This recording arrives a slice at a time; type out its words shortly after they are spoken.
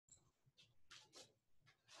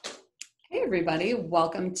everybody.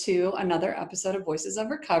 Welcome to another episode of Voices of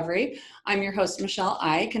Recovery. I'm your host, Michele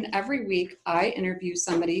Eich, and every week I interview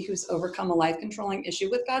somebody who's overcome a life-controlling issue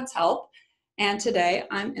with God's help. And today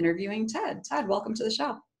I'm interviewing Ted. Ted, welcome to the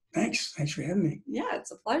show. Thanks for having me. Yeah,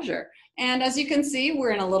 it's a pleasure. And as you can see,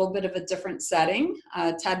 we're in a little bit of a different setting.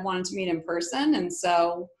 Ted wanted to meet in person, and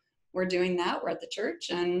so we're doing that. We're at the church,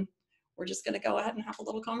 and we're just going to go ahead and have a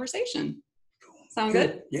little conversation. Sound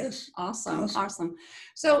good? Yes. Awesome.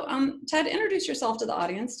 So, Ted, introduce yourself to the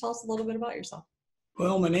audience. Tell us a little bit about yourself.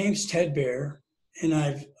 Well, my name's Ted Bear, and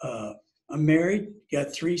I'm married,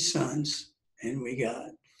 got 3 sons, and we got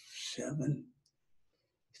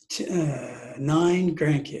 9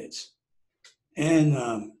 grandkids. And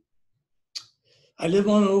I live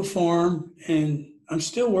on an old farm, and I'm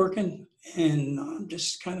still working, and I'm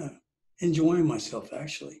just kind of enjoying myself,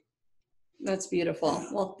 actually. That's beautiful.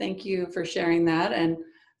 Well, thank you for sharing that. And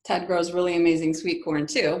Ted grows really amazing sweet corn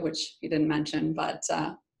too, which he didn't mention, but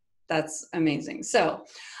that's amazing. So,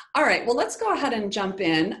 all right, well, let's go ahead and jump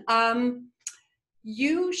in.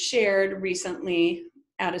 You shared recently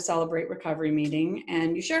at a Celebrate Recovery meeting,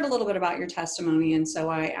 and you shared a little bit about your testimony. And so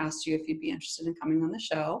I asked you if you'd be interested in coming on the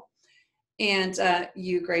show. And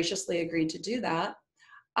you graciously agreed to do that.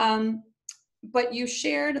 But you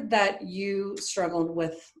shared that you struggled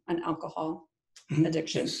with an alcohol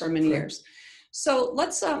addiction for many years. So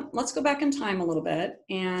let's go back in time a little bit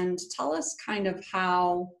and tell us kind of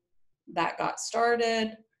how that got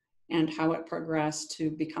started and how it progressed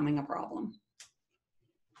to becoming a problem.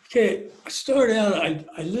 Okay, I started out,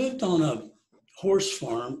 I lived on a horse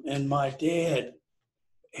farm, and my dad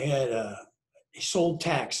he sold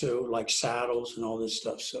tack, so like saddles and all this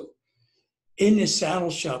stuff. So in this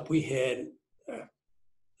saddle shop, we had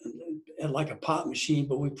like a pop machine,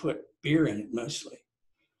 but we put beer in it mostly.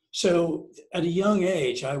 So at a young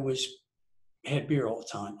age, I had beer all the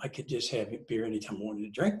time. I could just have beer anytime I wanted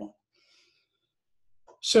to drink one.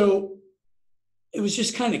 So it was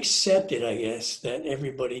just kind of accepted, I guess, that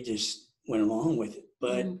everybody just went along with it.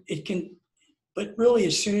 But but really,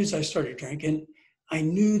 as soon as I started drinking, I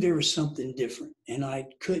knew there was something different, and I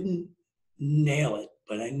couldn't nail it,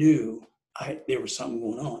 but I knew there was something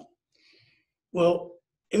going on. Well,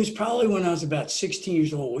 it was probably when I was about 16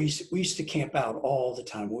 years old. We used to camp out all the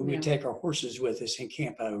time. We would take our horses with us and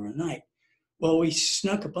camp out overnight. Well, we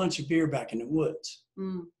snuck a bunch of beer back in the woods.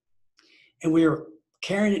 And we were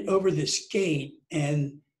carrying it over this gate,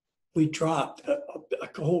 and we dropped a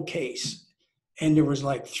whole case. And there was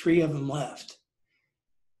like 3 of them left.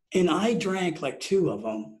 And I drank like 2 of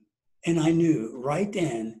them. And I knew right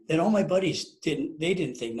then that all my buddies didn't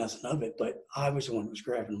think nothing of it, but I was the one who was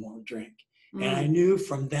grabbing them all to drink. And I knew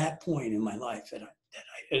from that point in my life that I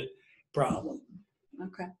had a problem.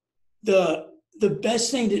 Okay. The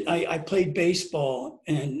best thing that I played baseball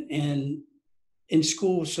and in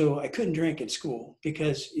school, so I couldn't drink at school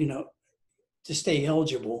because, to stay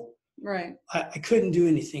eligible. Right. I couldn't do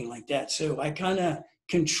anything like that. So I kind of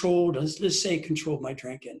controlled my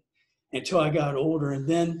drinking until I got older. And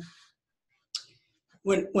then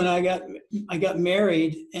when I got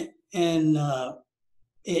married and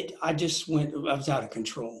I was out of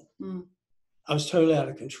control. I was totally out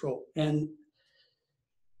of control. And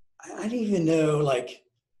I didn't even know, like,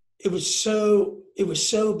 it was so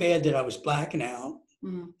bad that I was blacking out.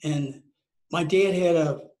 And my dad had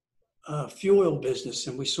a fuel oil business,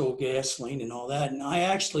 and we sold gasoline and all that. And I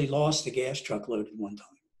actually lost the gas truck loaded one time.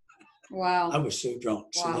 Wow. I was so drunk.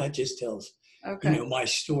 Wow. So that just tells, my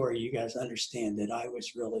story. You guys understand that I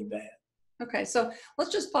was really bad. Okay, so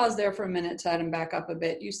let's just pause there for a minute, Ted, and back up a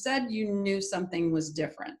bit. You said you knew something was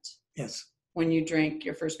different. Yes. When you drank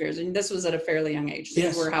your first beers, and this was at a fairly young age. So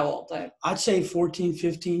yes. You were how old? I'd say 14,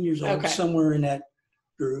 15 years old, somewhere in that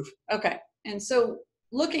groove. Okay. And so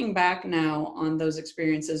looking back now on those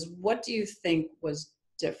experiences, what do you think was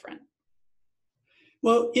different?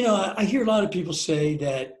 Well, I hear a lot of people say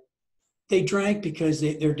that they drank because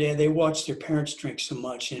they watched their parents drink so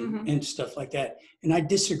much and stuff like that. And I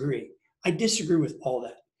disagree. I disagree with all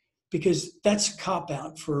that, because that's a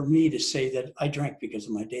cop-out for me to say that I drank because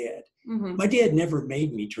of my dad. My dad never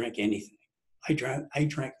made me drink anything. I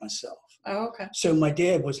drank myself. Oh, okay. So my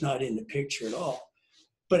dad was not in the picture at all.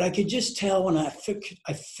 But I could just tell when I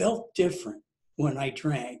felt different when I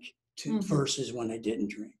drank versus when I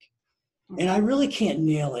didn't drink. Okay. And I really can't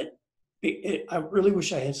nail it. I really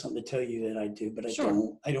wish I had something to tell you that I do, but I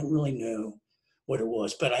don't. I don't really know what it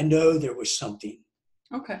was, but I know there was something.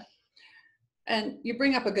 Okay. And you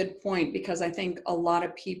bring up a good point, because I think a lot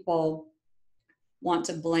of people want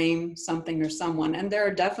to blame something or someone. And there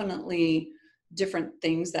are definitely different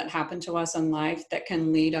things that happen to us in life that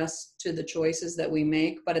can lead us to the choices that we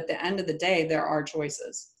make. But at the end of the day, there are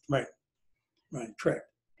choices. Right. Right. Correct.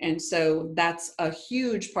 And so that's a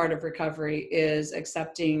huge part of recovery, is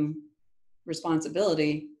accepting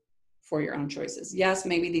responsibility for your own choices. Yes,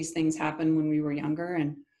 maybe these things happened when we were younger,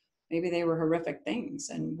 and maybe they were horrific things,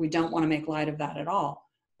 and we don't want to make light of that at all.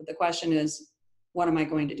 But the question is, what am I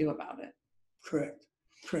going to do about it? Correct.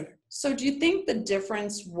 Correct. So do you think the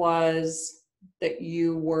difference was that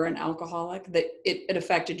you were an alcoholic, that it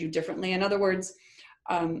affected you differently? In other words,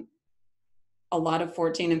 a lot of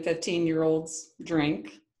 14 and 15-year-olds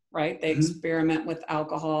drink, right? They experiment with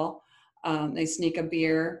alcohol. They sneak a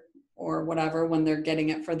beer or whatever when they're getting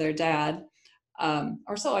it for their dad,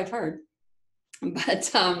 or so I've heard.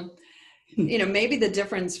 But, maybe the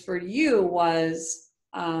difference for you was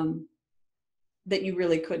that you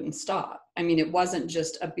really couldn't stop. I mean, it wasn't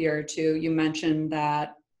just a beer or two. You mentioned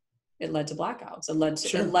that it led to blackouts. It led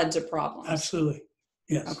to problems. Absolutely.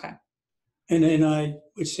 Yes. Okay. And then I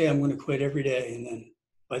would say I'm going to quit every day. And then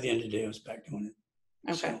by the end of the day, I was back doing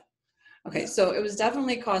it. Okay. So, okay. Yeah. So it was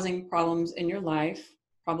definitely causing problems in your life,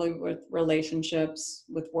 probably with relationships,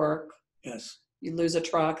 with work. Yes. You lose a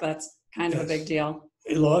truck. That's kind of a big deal.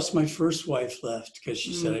 I lost my first wife left because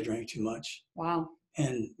she said I drank too much. Wow.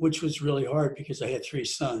 And which was really hard because I had 3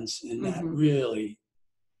 sons, and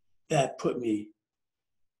that put me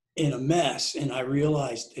in a mess. And I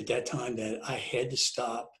realized at that time that I had to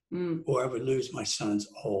stop or I would lose my sons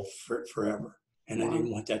all forever. And I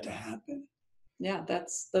didn't want that to happen. Yeah,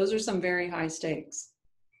 those are some very high stakes.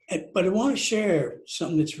 But I want to share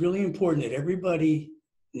something that's really important that everybody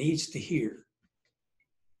needs to hear,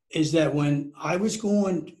 is that when I was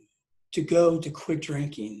going to quit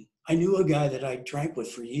drinking, I knew a guy that I drank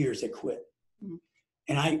with for years that quit.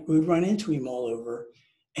 And I would run into him all over.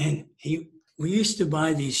 And we used to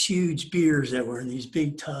buy these huge beers that were in these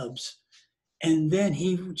big tubs. And then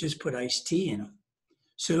he would just put iced tea in them.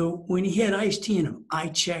 So when he had iced tea in them, I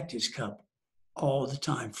checked his cup all the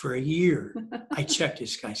time. For a year, I checked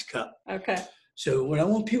this guy's cup. Okay. So what I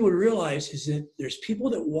want people to realize is that there's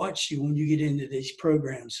people that watch you when you get into these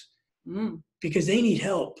programs because they need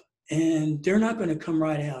help. And they're not going to come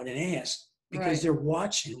right out and ask because they're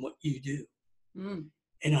watching what you do.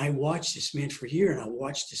 And I watched this man for a year, and I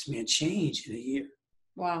watched this man change in a year.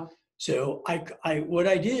 Wow. So what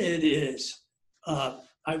I did is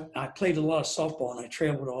I played a lot of softball, and I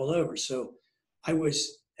traveled all over. So I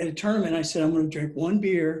was at a tournament. I said, I'm going to drink 1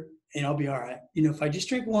 beer and I'll be all right. If I just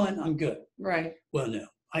drink 1, I'm good. Right. Well, no,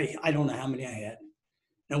 I don't know how many I had.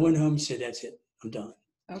 And I went home and said, that's it. I'm done.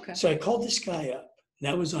 Okay. So I called this guy up.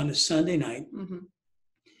 That was on a Sunday night.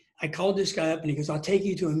 I called this guy up and he goes, I'll take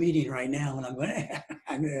you to a meeting right now. And I'm going,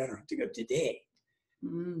 I don't have to go today,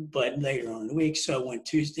 but later on in the week. So I went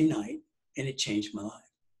Tuesday night, and it changed my life.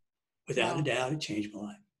 Without a doubt, it changed my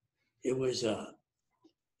life. It was,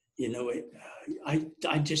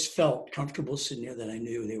 I just felt comfortable sitting there that I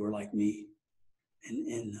knew they were like me.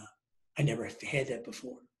 And I never had that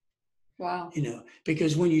before. Wow.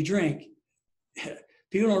 Because when you drink,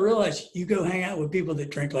 people don't realize you go hang out with people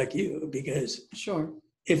that drink like you, because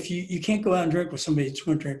if you can't go out and drink with somebody that's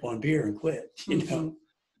going to drink 1 beer and quit,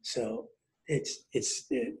 So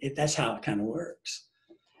that's how it kind of works.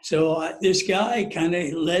 So this guy kind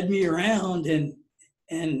of led me around, and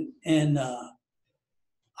I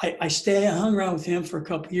hung around with him for a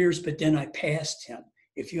couple of years, but then I passed him.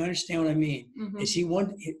 If you understand what I mean, but he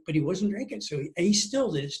wasn't drinking, so he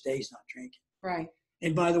still to this day is not drinking. Right.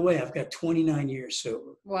 And by the way, I've got 29 years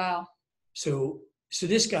sober. Wow. So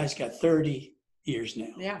this guy's got 30 years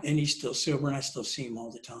now. Yeah. And he's still sober, and I still see him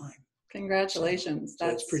all the time. Congratulations. So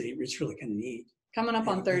it's really kind of neat. Coming up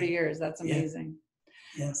on 30 years. That's amazing.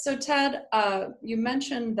 Yeah. So Ted, you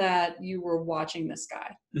mentioned that you were watching this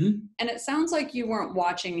guy, and it sounds like you weren't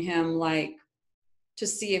watching him like to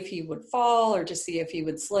see if he would fall or to see if he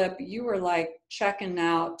would slip. You were like checking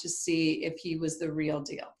out to see if he was the real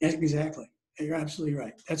deal. Exactly. You're absolutely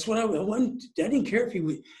right. That's what I didn't care if he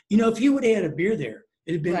would, if he would have had a beer there,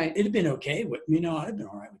 it'd have been okay with me. I'd have been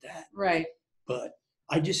all right with that. Right. But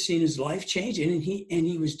I just seen his life change, and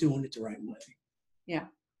he was doing it the right way. Yeah.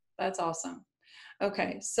 That's awesome.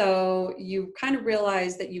 Okay. So you kind of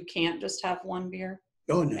realize that you can't just have 1 beer.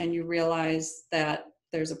 Oh, no. And you realize that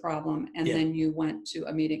there's a problem, and then you went to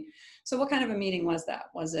a meeting. So what kind of a meeting was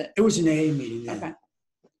that? It was an AA meeting. Yeah. Okay.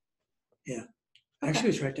 Yeah. Actually,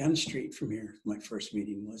 it was right down the street from here. My first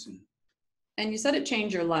meeting was in. And you said it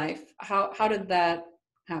changed your life. How did that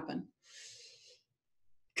happen?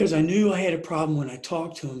 Because I knew I had a problem when I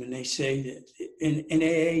talked to them, and they say that in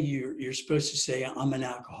AA, you're supposed to say, I'm an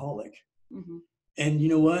alcoholic. And you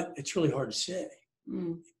know what? It's really hard to say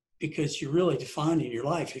Mm. because you're really defining your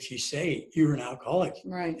life. If you say you're an alcoholic,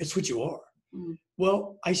 Right. it's what you are. Mm.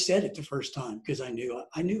 Well, I said it the first time because I knew it.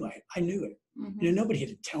 Mm-hmm. You know, nobody had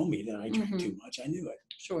to tell me that I drank too much. I knew it.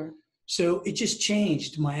 Sure. So it just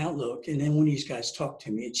changed my outlook. And then when these guys talked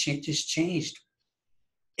to me, it just changed.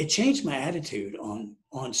 It changed my attitude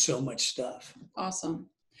on so much stuff. Awesome.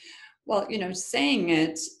 Well, saying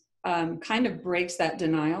it kind of breaks that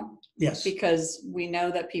denial. Yes. Because we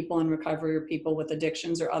know that people in recovery or people with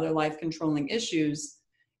addictions or other life controlling issues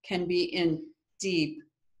can be in deep,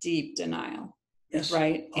 deep denial. Yes.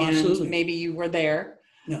 Right. Absolutely. And maybe you were there.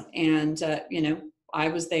 No. And, I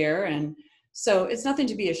was there. And so it's nothing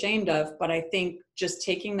to be ashamed of. But I think just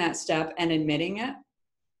taking that step and admitting it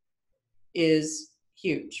is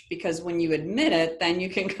huge, because when you admit it, then you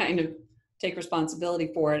can kind of take responsibility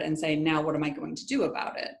for it and say, now what am I going to do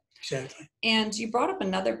about it? Exactly. And you brought up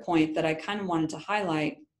another point that I kind of wanted to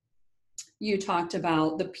highlight. You talked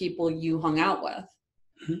about the people you hung out with.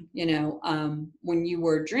 Mm-hmm. When you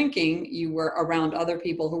were drinking, you were around other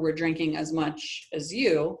people who were drinking as much as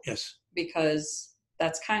you. Yes. Because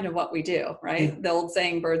that's kind of what we do, right? Yeah. The old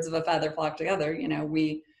saying, birds of a feather flock together.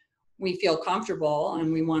 We feel comfortable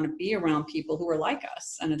and we want to be around people who are like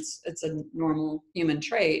us. And it's a normal human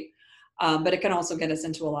trait, but it can also get us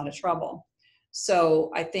into a lot of trouble.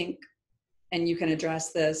 So I think, and you can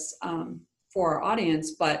address this for our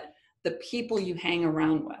audience, but the people you hang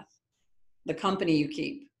around with, the company you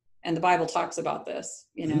keep, and the Bible talks about this,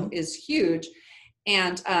 mm-hmm. is huge.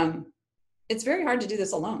 And it's very hard to do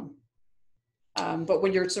this alone. But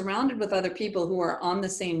when you're surrounded with other people who are on the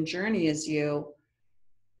same journey as you,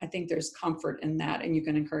 I think there's comfort in that, and you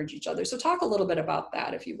can encourage each other. So talk a little bit about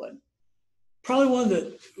that, if you would. Probably one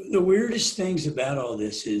of the weirdest things about all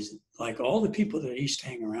this is, like, all the people that I used to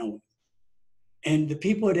hang around with, and the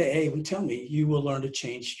people at AA would tell me, you will learn to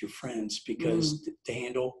change your friends because to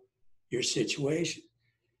handle your situation.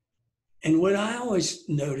 And what I always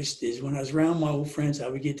noticed is when I was around my old friends, I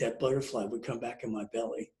would get that butterfly would come back in my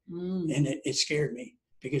belly. And it scared me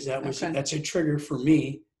because that's a trigger for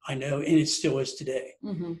me, I know, and it still is today.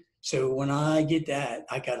 Mm-hmm. So when I get that,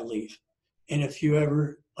 I got to leave. And if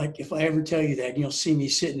I ever tell you that and you'll see me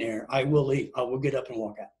sitting there, I will leave. I will get up and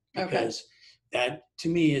walk out because that to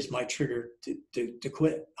me is my trigger to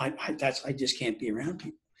quit. I just can't be around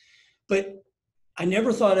people. But I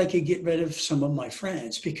never thought I could get rid of some of my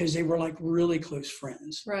friends because they were like really close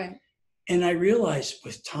friends. Right. And I realized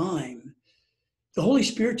with time, the Holy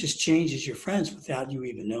Spirit just changes your friends without you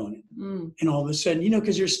even knowing it. Mm. And all of a sudden,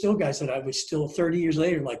 because there's still guys that I would still 30 years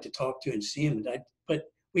later like to talk to and see them, but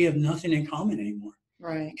we have nothing in common anymore.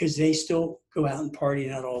 Right. Because they still go out and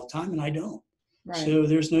party out all the time and I don't. Right. So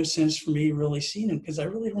there's no sense for me really seeing them because I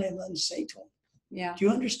really don't have nothing to say to them. Yeah. Do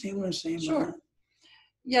you understand what I'm saying? Sure.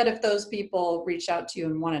 Yet if those people reached out to you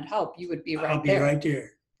and wanted help, you would be right there. I'll be right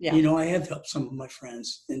there. Yeah. I have helped some of my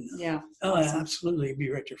friends. And awesome. Absolutely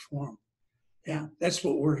be right there for them. Yeah. That's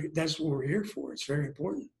what we're here for. It's very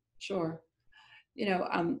important. Sure.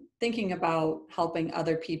 I'm thinking about helping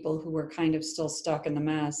other people who are kind of still stuck in the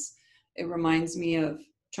mess. It reminds me of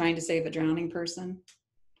trying to save a drowning person.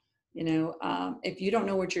 If you don't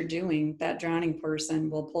know what you're doing, that drowning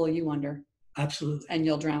person will pull you under. Absolutely. And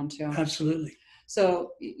you'll drown too. Absolutely.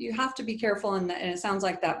 So you have to be careful. And it sounds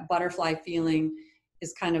like that butterfly feeling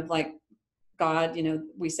is kind of like God,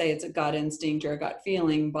 we say it's a gut instinct or a gut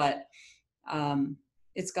feeling, but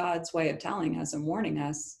it's God's way of telling us and warning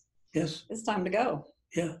us. Yes. It's time to go.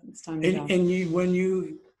 Yeah. It's time to go. And when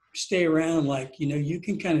you stay around, you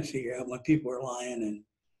can kind of figure out when people are lying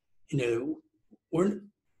and,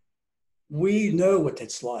 we know what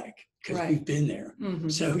that's like because we've been there. Mm-hmm.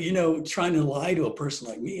 So, trying to lie to a person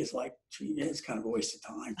like me is like, it's kind of a waste of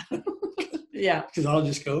time. Yeah. Because I'll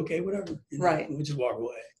just go, okay, whatever. Right. We'll just walk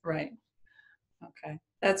away. Right. Okay.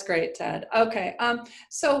 That's great, Ted. Okay.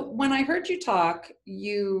 So when I heard you talk,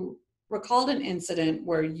 you recalled an incident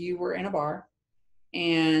where you were in a bar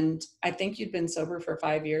and I think you'd been sober for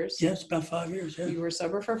 5 years. Yes, about 5 years. Yeah. You were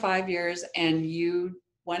sober for 5 years and you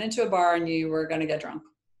went into a bar and you were going to get drunk.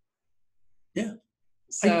 Yeah.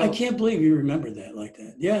 So, I can't believe you remember that like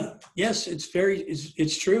that. Yeah. Yes,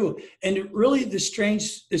 it's true. And really the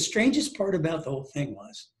strangest part about the whole thing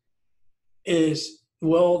is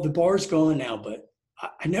the bar's gone now, but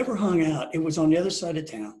I never hung out. It was on the other side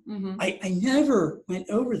of town. Mm-hmm. I never went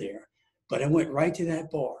over there, but I went right to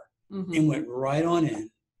that bar and went right on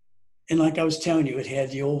in. And like I was telling you, it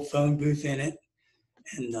had the old phone booth in it.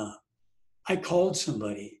 And I called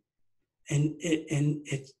somebody and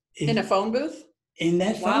it in a phone booth? In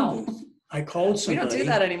that phone booth. I called We somebody. don't do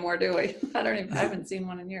that anymore, do we? I haven't seen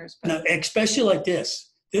one in years. But. No, especially like this.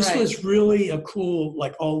 This was really a cool,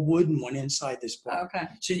 like all wooden one inside this bar. Okay.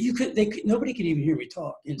 So nobody could even hear me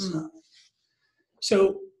talk inside.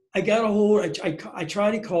 So I got a hold, I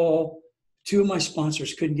tried to call two of my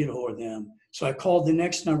sponsors, couldn't get a hold of them. So I called the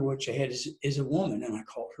next number, which I had is a woman, and I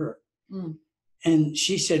called her. And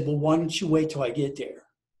she said, well, why don't you wait till I get there?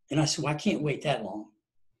 And I said, well, I can't wait that long.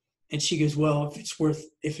 And she goes, well,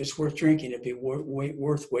 if it's worth drinking, it'd be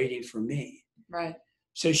worth waiting for me. Right.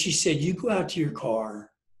 So she said, you go out to your car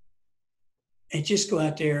and just go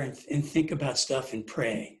out there and think about stuff and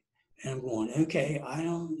pray. And I'm going, okay, I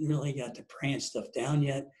don't really got the praying stuff down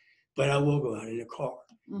yet, but I will go out in the car.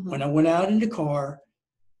 When I went out in the car,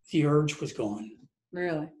 the urge was gone.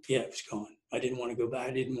 Really? Yeah, it was gone. I didn't want to go back.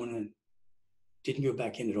 I didn't go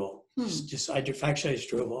back in at all. I just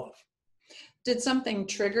drove off. Did something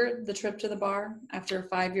trigger the trip to the bar after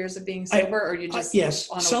 5 years of being sober, or you just yes,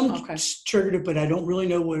 triggered it, but I don't really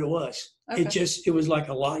know what it was. Okay. It was like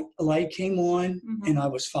a light came on, and I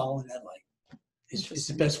was following that light. It's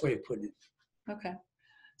the best way of putting it. Okay,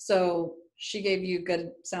 so she gave you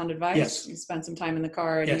good sound advice. Yes. You spent some time in the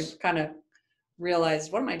car, and you kind of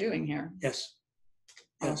realized, what am I doing here? Yes.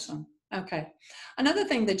 Awesome. Okay. Another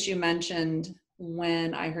thing that you mentioned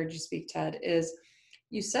when I heard you speak, Ted, is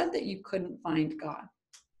you said that you couldn't find God.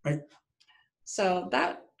 Right. So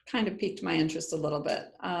that kind of piqued my interest a little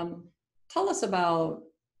bit. Tell us about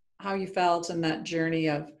how you felt in that journey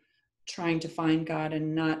of trying to find God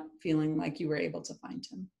and not feeling like you were able to find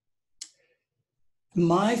him.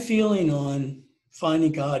 My feeling on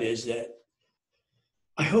finding God is that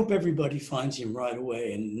I hope everybody finds him right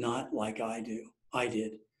away and not like I did.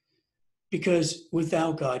 Because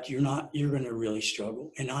without God, you're going to really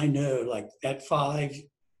struggle. And I know like that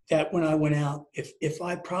when I went out, if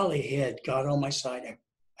I probably had God on my side,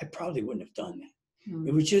 I probably wouldn't have done that.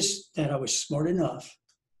 It was just that I was smart enough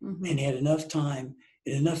and had enough time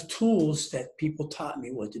and enough tools that people taught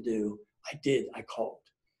me what to do. I called.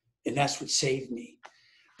 And that's what saved me.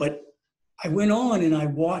 But I went on and I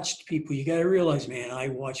watched people. You got to realize, man, I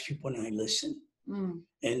watch people and I listen.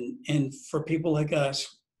 And for people like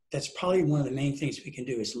us, that's probably one of the main things we can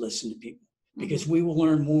do is listen to people, because we will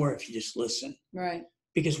learn more if you just listen. Right.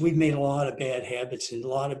 Because we've made a lot of bad habits and a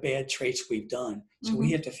lot of bad traits we've done. So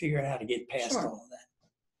we have to figure out how to get past all of that.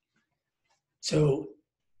 So,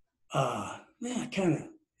 man, kind of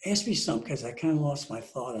ask me something, because I kind of lost my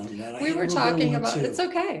thought on that. We were talking about, it's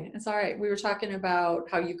okay. It's all right. We were talking about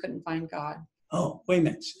how you couldn't find God. Oh, wait a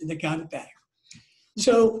minute. They got it back.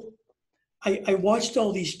 So I watched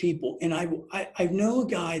all these people, and I know a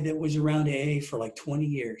guy that was around AA for like 20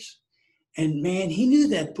 years. And man, he knew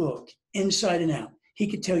that book inside and out. He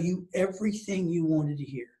could tell you everything you wanted to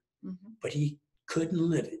hear, but he couldn't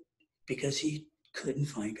live it because he couldn't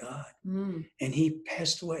find God. And he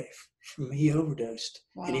passed away he overdosed.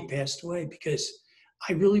 Wow. And he passed away because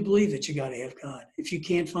I really believe that you got to have God. If you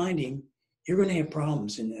can't find him, you're going to have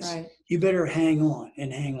problems in this. Right. You better hang on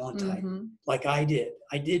tight, like I did.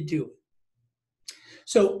 I did do it.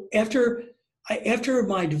 So after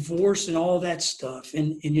my divorce and all that stuff,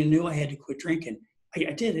 and you knew I had to quit drinking,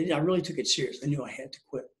 I did it. I really took it serious. I knew I had to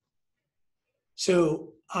quit.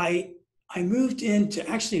 So I moved into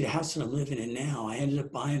actually the house that I'm living in now. I ended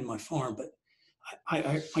up buying my farm, but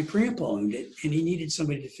my grandpa owned it, and he needed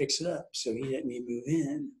somebody to fix it up. So he let me move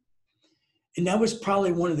in. And that was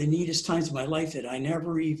probably one of the neatest times of my life that I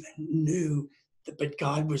never even knew that, but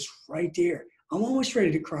God was right there. I'm almost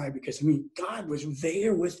ready to cry because, God was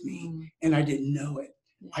there with me and I didn't know it.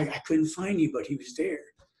 I couldn't find him, but he was there.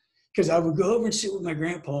 Because I would go over and sit with my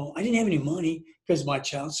grandpa. I didn't have any money because my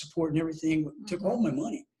child support and everything took all my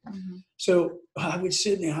money. So I would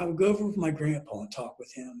sit there, I would go over with my grandpa and talk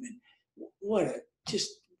with him. And what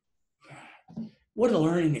a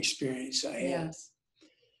learning experience I had. Yes.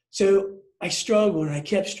 So I struggled and I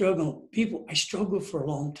kept struggling. I struggled for a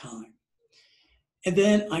long time. And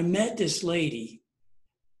then I met this lady.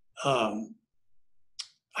 I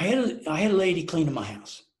had a lady cleaning my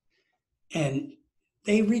house, and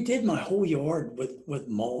they redid my whole yard with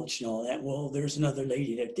mulch and all that. Well, there's another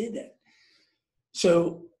lady that did that.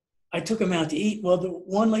 So I took them out to eat. Well, the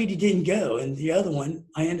one lady didn't go, and the other one,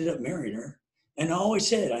 I ended up marrying her. And I always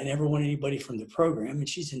said I never want anybody from the program, and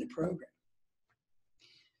she's in the program.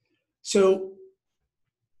 So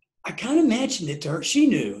I kind of mentioned it to her. She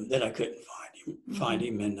knew that I couldn't find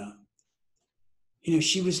him. And,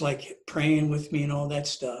 she was like praying with me and all that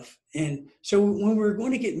stuff. And so when we were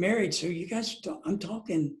going to get married, so you guys, I'm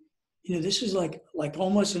talking, this is like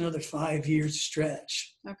almost another 5 years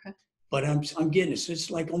stretch. Okay. But I'm getting it. So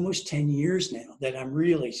it's like almost 10 years now that I'm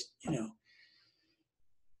really,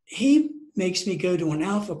 he makes me go to an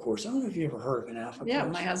alpha course. I don't know if you ever heard of an alpha Yeah,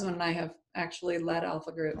 course. my husband and I have actually led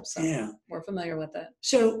alpha groups, so Yeah. we're familiar with it.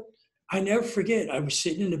 So I never forget, I was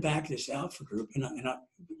sitting in the back of this alpha group, and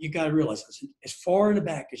you got to realize, I was as far in the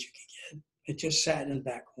back as you can get. It just sat in the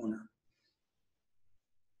back corner.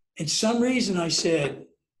 And some reason I said,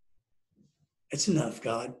 it's enough,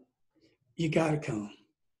 God. You got to come.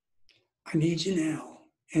 I need you now.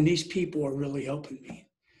 And these people are really helping me.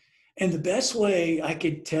 And the best way I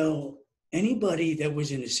could tell anybody that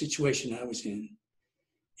was in the situation I was in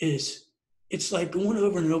is it's like going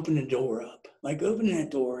over and opening the door up. Like opening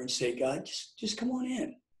that door and say, God, just come on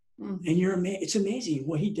in. Mm-hmm. And it's amazing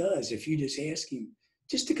what he does if you just ask him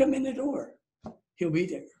just to come in the door. He'll be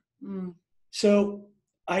there. Mm. So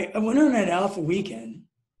I went on that alpha weekend.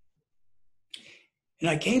 And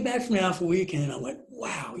I came back from the alpha weekend and I went,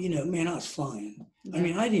 wow, man, I was flying. Yeah. I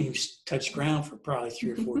mean, I didn't even touch ground for probably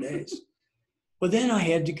 3 or 4 days. Well, then I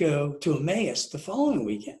had to go to Emmaus the following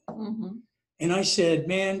weekend. Mm-hmm. And I said,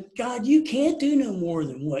 man, God, you can't do no more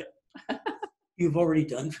than what you've already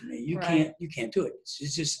done for me. You can't do it.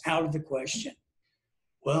 It's just out of the question.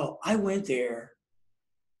 Well, I went there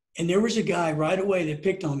and there was a guy right away that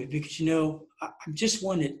picked on me because, I'm just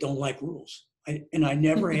one that don't like rules. And I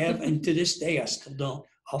never have. And to this day, I still don't.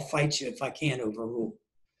 I'll fight you if I can't overrule.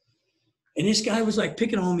 And this guy was like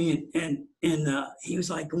picking on me and he was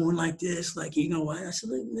like going like this, like, what? I said,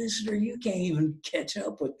 look, mister, you can't even catch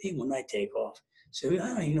up with me when I take off. So I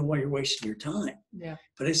don't even know why you're wasting your time. Yeah.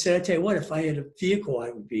 But I said, I tell you what, if I had a vehicle,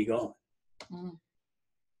 I would be gone. Mm.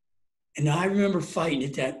 And I remember fighting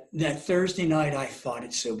it that Thursday night. I fought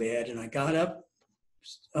it so bad. And I got up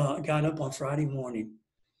on Friday morning.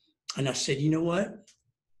 And I said, you know what?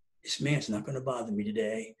 This man's not going to bother me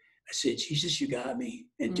today. I said, Jesus, you got me,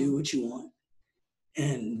 and do what you want.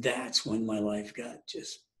 And that's when my life got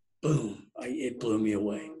just boom. It blew me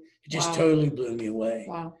away. It just totally blew me away.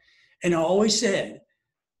 Wow. And I always said,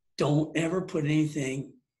 don't ever put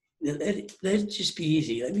anything, let it just be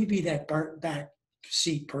easy. Let me be that back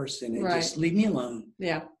seat person and just leave me alone.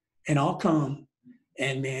 Yeah. And I'll come.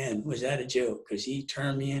 And man, was that a joke? Because he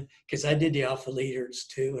turned me in. Because I did the alpha leaders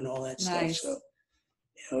too and all that stuff.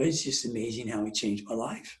 So, it's just amazing how he changed my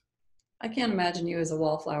life. I can't imagine you as a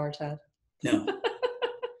wallflower, Ted. No.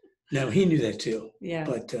 No, he knew that too. Yeah.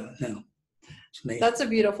 But no, it's amazing. That's a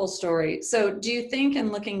beautiful story. So do you think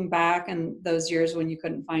in looking back in those years when you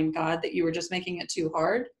couldn't find God that you were just making it too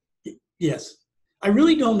hard? Yes. I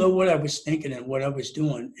really don't know what I was thinking and what I was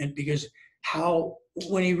doing. And because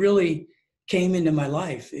when he really came into my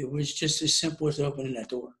life, it was just as simple as opening that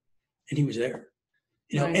door and he was there.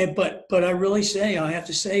 But I really I have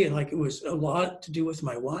to say, like, it was a lot to do with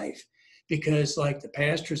my wife because like the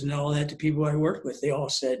pastors and all that, the people I worked with, they all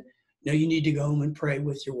said, no, you need to go home and pray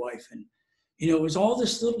with your wife. And, it was all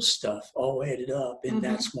this little stuff all added up. And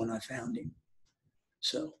that's when I found him.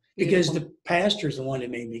 So, because the pastor's the one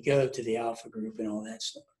that made me go to the alpha group and all that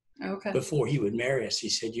stuff. Okay. Before he would marry us, he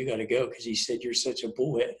said, you got to go. Cause he said, you're such a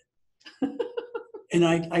bullhead. And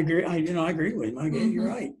I agree. I agree with him. I go, you're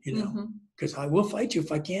right. Because I will fight you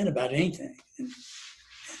if I can about anything.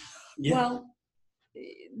 Well,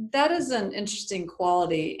 that is an interesting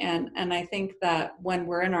quality. And I think that when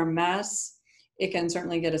we're in our mess, it can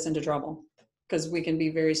certainly get us into trouble because we can be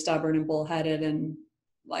very stubborn and bullheaded and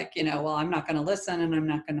like, well, I'm not going to listen and I'm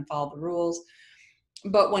not going to follow the rules.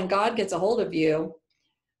 But when God gets a hold of you,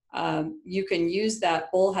 you can use that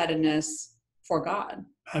bullheadedness for God.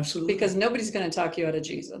 Absolutely. Because nobody's going to talk you out of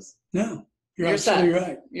Jesus. No, you're absolutely set.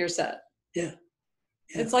 Right. You're set. Yeah.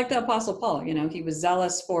 It's like the Apostle Paul, he was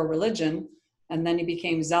zealous for religion and then he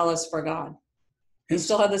became zealous for God. He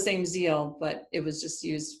still had the same zeal, but it was just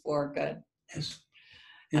used for good. Yes.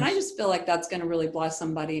 And I just feel like that's going to really bless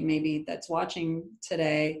somebody maybe that's watching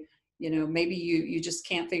today. Maybe you just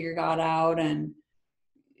can't figure God out and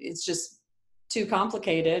it's just too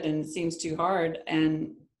complicated and it seems too hard.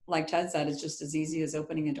 And like Ted said, it's just as easy as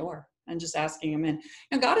opening a door and just asking him in.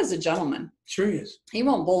 God is a gentleman. Sure he is. He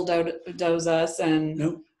won't bulldoze us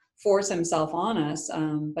and force himself on us,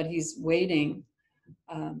 but he's waiting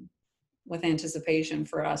with anticipation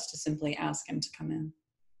for us to simply ask him to come in.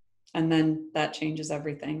 And then that changes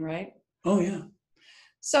everything, right? Oh, yeah.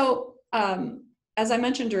 So as I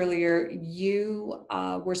mentioned earlier, you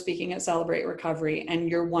were speaking at Celebrate Recovery, and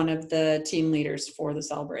you're one of the team leaders for the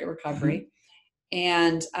Celebrate Recovery. Mm-hmm.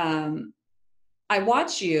 And I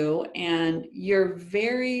watch you, and you're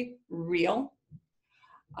very real.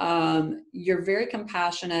 You're very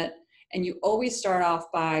compassionate, and you always start off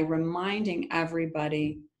by reminding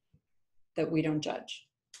everybody that we don't judge.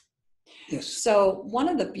 Yes. So one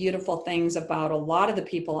of the beautiful things about a lot of the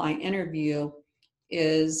people I interview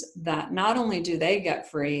is that not only do they get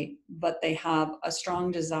free, but they have a strong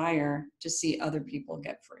desire to see other people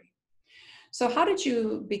get free. So how did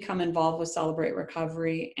you become involved with Celebrate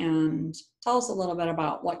Recovery, and tell us a little bit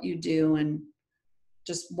about what you do and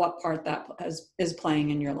just what part that is playing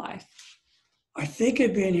in your life? I think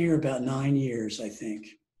I've been here about 9 years, I think.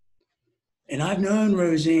 And I've known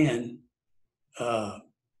Roseanne.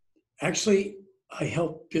 Actually, I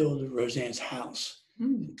helped build Roseanne's house.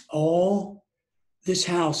 This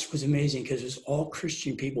house was amazing because it was all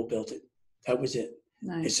Christian people built it. That was it.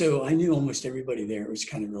 Nice. And so I knew almost everybody there. It was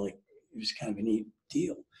kind of a neat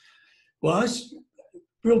deal. Well, I was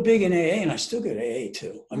real big in AA, and I still go to AA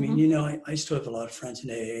too. I mean, I still have a lot of friends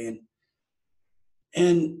in AA,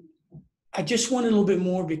 and I just wanted a little bit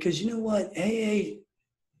more because you know what, AA,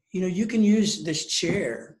 you can use this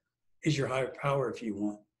chair as your higher power if you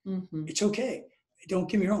want. It's okay. Don't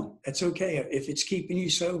get me wrong. That's okay if it's keeping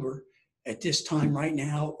you sober at this time right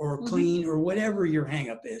now, or clean, or whatever your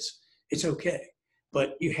hang up is. It's okay,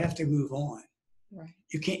 but you have to move on. Right.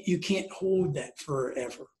 You can't hold that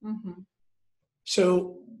forever.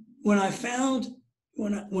 So when I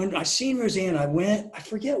seen Roseanne, I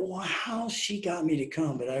forget how she got me to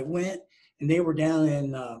come, but I went, and they were down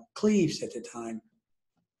in Cleves at the time.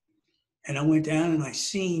 And I went down and I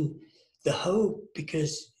seen the hope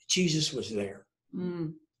because Jesus was there.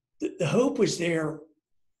 The hope was there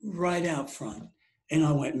right out front. And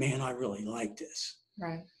I went, man, I really like this.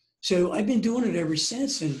 Right. So I've been doing it ever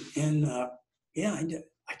since. And I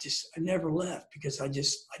never left because I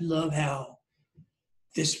love how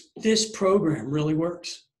this program really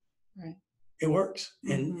works. Right. It works.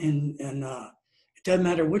 And it doesn't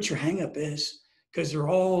matter what your hang up is, because they're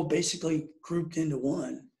all basically grouped into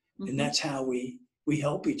one. And that's how we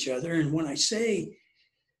help each other. And when I say,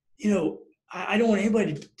 I don't want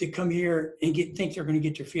anybody to come here and think they're going to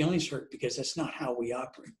get their feelings hurt, because that's not how we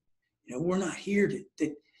operate. We're not here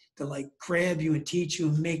to like grab you and teach you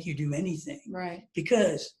and make you do anything. Right.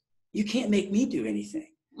 Because you can't make me do anything.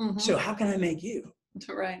 So how can I make you?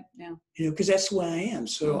 Right. Yeah. Because that's the way I am.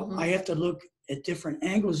 So I have to look at different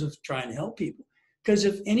angles of trying to help people. Because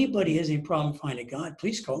if anybody has any problem finding God,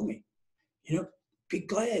 please call me. Be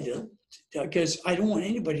glad, because I don't want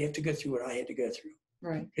anybody to have to go through what I had to go through.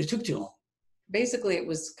 Right. It took too long. Basically, it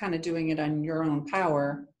was kind of doing it on your own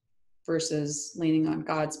power versus leaning on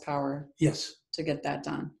God's power. Yes. To get that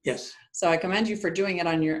done. Yes. So I commend you for doing it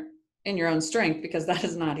in your own strength, because that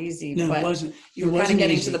is not easy. No, but it wasn't. You were kind of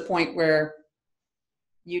getting to the point where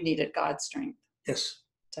you needed God's strength. Yes.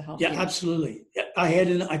 To help you. Yeah, absolutely.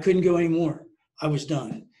 I couldn't go anymore. I was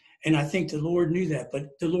done. And I think the Lord knew that,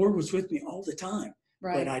 but the Lord was with me all the time.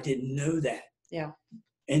 Right. But I didn't know that. Yeah.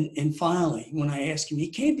 And finally, when I asked him, he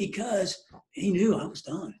came because he knew I was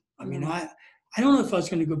done. I mean, I don't know if I was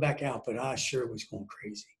going to go back out, but I sure was going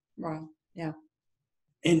crazy. Wow. Yeah.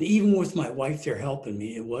 And even with my wife there helping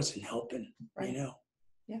me, it wasn't helping, right.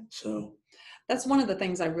 Yeah. So that's one of the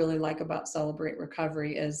things I really like about Celebrate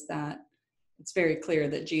Recovery, is that it's very clear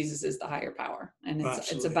that Jesus is the higher power, and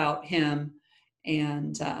it's about him.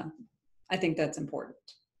 And I think that's important,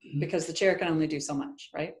 because the chair can only do so much,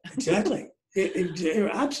 right? Exactly.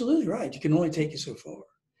 You're absolutely right. You can only take you so far.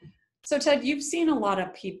 So Ted, you've seen a lot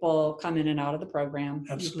of people come in and out of the program.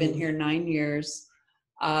 Absolutely. You've been here 9 years.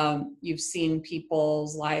 You've seen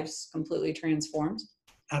people's lives completely transformed.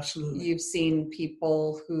 Absolutely. You've seen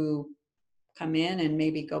people who come in and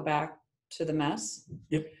maybe go back to the mess.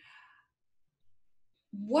 Yep.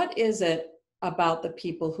 What is it about the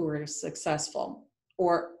people who are successful?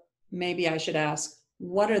 Or maybe I should ask,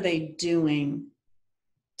 what are they doing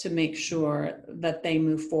to make sure that they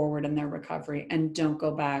move forward in their recovery and don't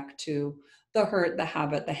go back to the hurt, the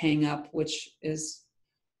habit, the hang up, which is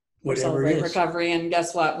whatever it is. Recovery. And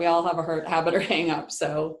guess what? We all have a hurt, habit, or hang up.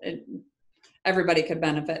 So everybody could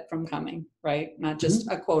benefit from coming, right? Not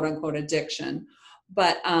just a quote unquote addiction.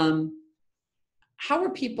 But how are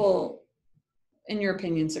people, in your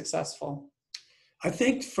opinion, successful? I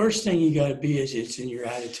think first thing you got to be is it's in your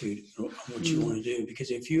attitude on what you want to do. Because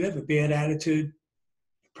if you have a bad attitude,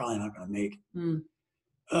 you're probably not going to make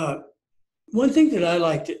it. One thing that I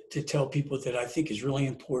like to tell people that I think is really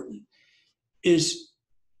important is,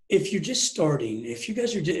 if you're just starting, if you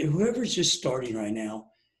guys are, whoever's just starting right now,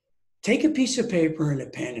 take a piece of paper and a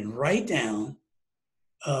pen and write down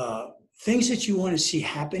things that you want to see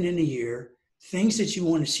happen in a year, things that you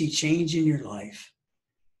want to see change in your life,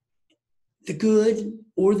 the good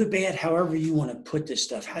or the bad, however you want to put this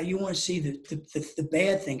stuff, how you want to see the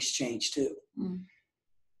bad things change too.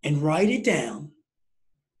 And write it down.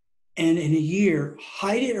 And in a year,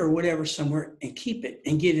 hide it or whatever somewhere and keep it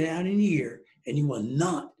and get it out in a year. And you will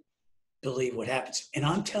not believe what happens. And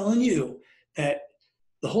I'm telling you that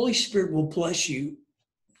the Holy Spirit will bless you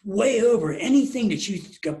way over anything that you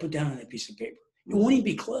got put down on that piece of paper. It won't even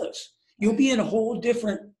be close. You'll be in a whole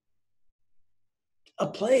different a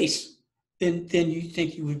place than you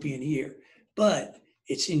think you would be in here. But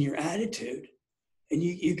it's in your attitude. And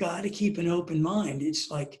you got to keep an open mind. It's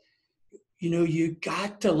like, you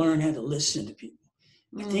got to learn how to listen to people.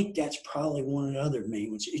 I think that's probably one of the other main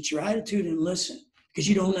ones. It's your attitude and listen, because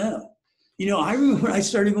you don't know. I remember when I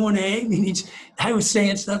started going to AA meetings, I was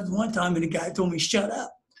saying stuff one time and the guy told me, shut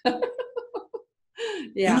up.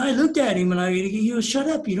 Yeah. And I looked at him and he was, shut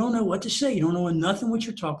up. You don't know what to say. You don't know nothing what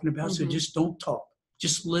you're talking about. So just don't talk.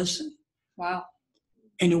 Just listen. Wow.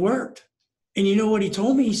 And it worked. And you know what he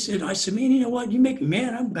told me? I said, man, you know what? You make me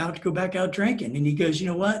mad. I'm about to go back out drinking. And he goes, you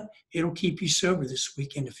know what? It'll keep you sober this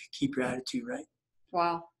weekend if you keep your attitude right.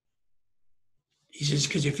 Wow. He says,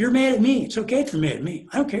 because if you're mad at me, it's okay if you're mad at me.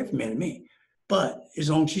 I don't care if you're mad at me. But as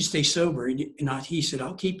long as you stay sober, he said,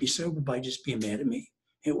 I'll keep you sober by just being mad at me.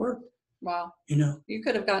 It worked. Wow. You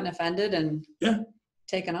could have gotten offended and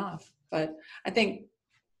taken off. But I think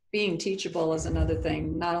being teachable is another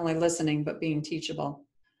thing, not only listening, but being teachable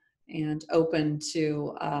and open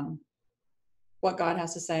to what God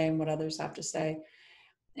has to say and what others have to say.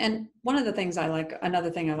 And one of the things another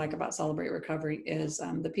thing I like about Celebrate Recovery is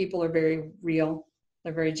the people are very real,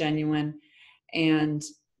 they're very genuine, and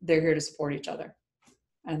they're here to support each other.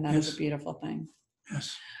 And that is a beautiful thing.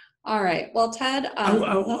 Yes. All right. Well, Ted.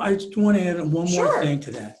 I just want to add one more thing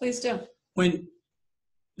to that. Please do. When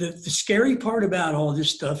the scary part about all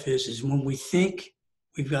this stuff is when we think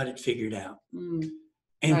we've got it figured out.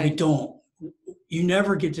 And we don't. You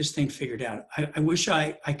never get this thing figured out. I wish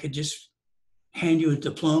I could just hand you a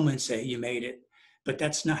diploma and say you made it, but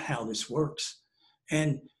that's not how this works.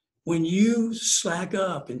 And when you slack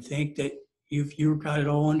up and think that you've got it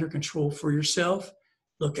all under control for yourself,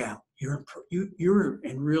 look out. You're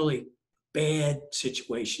in really bad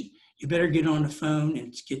situation. You better get on the phone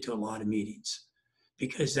and get to a lot of meetings,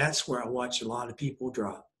 because that's where I watch a lot of people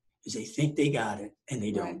drop, is they think they got it and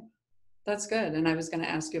they don't. Right. That's good. And I was going to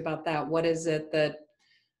ask you about that. What is it that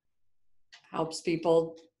helps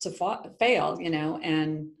people to fail,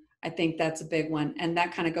 and I think that's a big one. And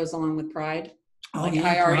that kind of goes along with pride.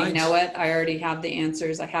 I already know it. I already have the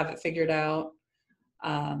answers. I have it figured out.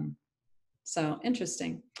 So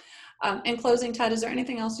interesting. In closing, Ted, is there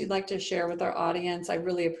anything else you'd like to share with our audience? I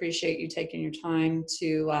really appreciate you taking your time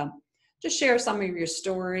to just share some of your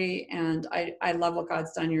story. And I love what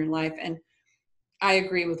God's done in your life. And I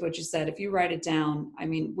agree with what you said. If you write it down,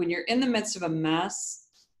 when you're in the midst of a mess,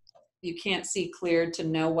 you can't see clear to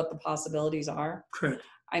know what the possibilities are. Correct.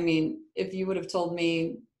 If you would have told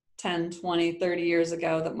me 10, 20, 30 years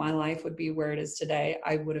ago that my life would be where it is today,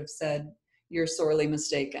 I would have said, you're sorely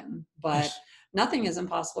mistaken. But nothing is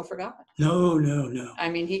impossible for God. No.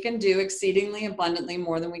 He can do exceedingly abundantly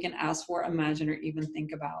more than we can ask for, imagine, or even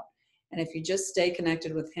think about. And if you just stay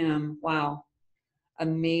connected with him, wow,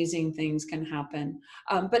 amazing things can happen.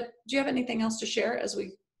 But do you have anything else to share as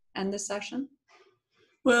we end this session?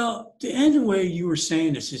 Well, to end the way you were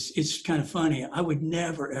saying this, it's kind of funny. I would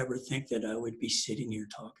never, ever think that I would be sitting here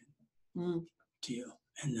talking to you.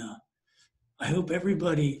 And I hope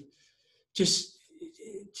everybody just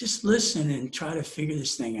listen and try to figure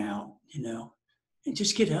this thing out, and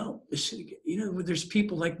just get help. There's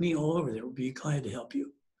people like me all over that will be glad to help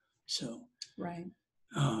you. So, right.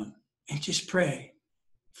 And just pray.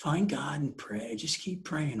 Find God and pray. Just keep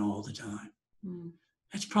praying all the time.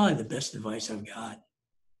 That's probably the best advice I've got.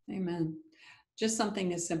 Amen. Just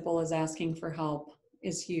something as simple as asking for help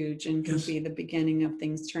is huge and can be the beginning of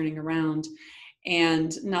things turning around.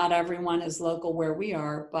 And not everyone is local where we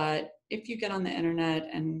are, but if you get on the internet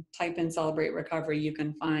and type in Celebrate Recovery, you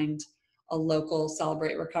can find a local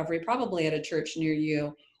Celebrate Recovery, probably at a church near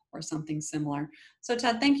you or something similar. So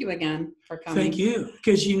Ted, thank you again for coming. Thank you.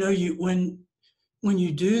 Because when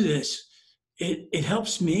you do this, it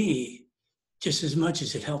helps me just as much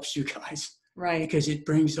as it helps you guys. Right. Because it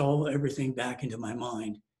brings everything back into my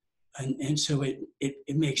mind. And so it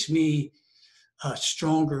makes me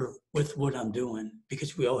stronger with what I'm doing,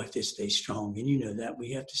 because we all have to stay strong. And you know that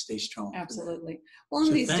we have to stay strong. Absolutely. Well,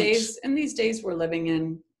 in these days we're living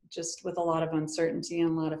in, just with a lot of uncertainty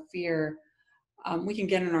and a lot of fear, we can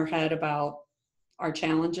get in our head about our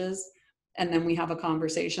challenges. And then we have a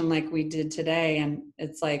conversation like we did today. And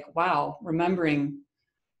it's like, wow, remembering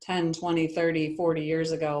 10, 20, 30, 40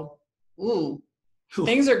 years ago, ooh,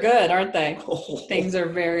 things are good, aren't they? Things are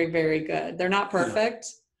very, very good. They're not perfect,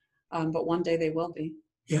 but one day they will be.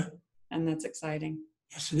 Yeah. And that's exciting.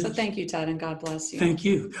 Yes, it is. So thank you, Ted, and God bless you. Thank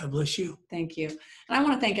you. God bless you. Thank you. And I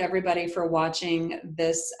want to thank everybody for watching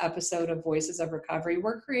this episode of Voices of Recovery.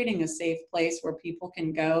 We're creating a safe place where people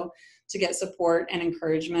can go to get support and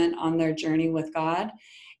encouragement on their journey with God.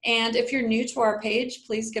 And if you're new to our page,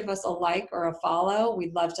 please give us a like or a follow.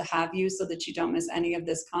 We'd love to have you so that you don't miss any of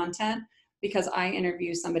this content, because I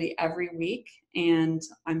interview somebody every week. And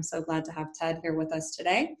I'm so glad to have Ted here with us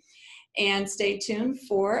today. And stay tuned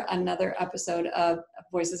for another episode of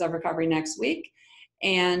Voices of Recovery next week.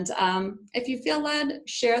 And if you feel led,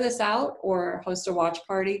 share this out or host a watch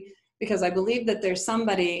party, because I believe that there's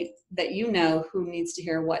somebody that you know who needs to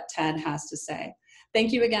hear what Ted has to say.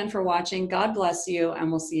 Thank you again for watching. God bless you, and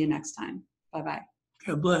we'll see you next time. Bye-bye.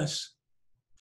 God bless.